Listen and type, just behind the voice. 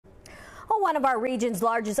Well, one of our region's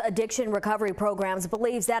largest addiction recovery programs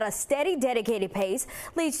believes that a steady, dedicated pace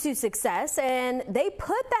leads to success, and they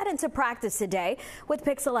put that into practice today with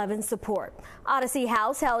Pix11's support. Odyssey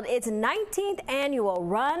House held its 19th annual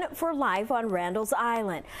Run for Life on Randall's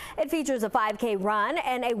Island. It features a 5K run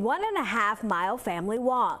and a 1.5-mile family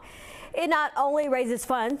walk. It not only raises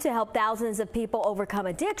funds to help thousands of people overcome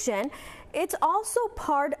addiction, it's also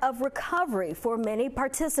part of recovery for many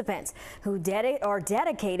participants who are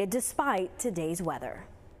dedicated despite today's weather.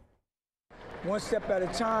 One step at a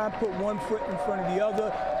time, put one foot in front of the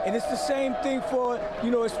other. And it's the same thing for,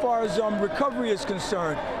 as far as recovery is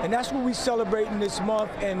concerned. And that's what we're celebrating this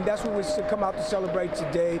month, and that's what we come out to celebrate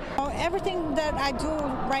today. Everything that I do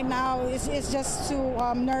right now is just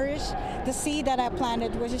to nourish the seed that I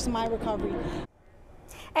planted, which is my recovery.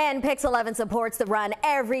 And Pix11 supports the run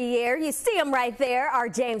every year. You see him right there. Our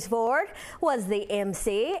James Ford was the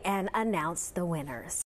MC and announced the winners.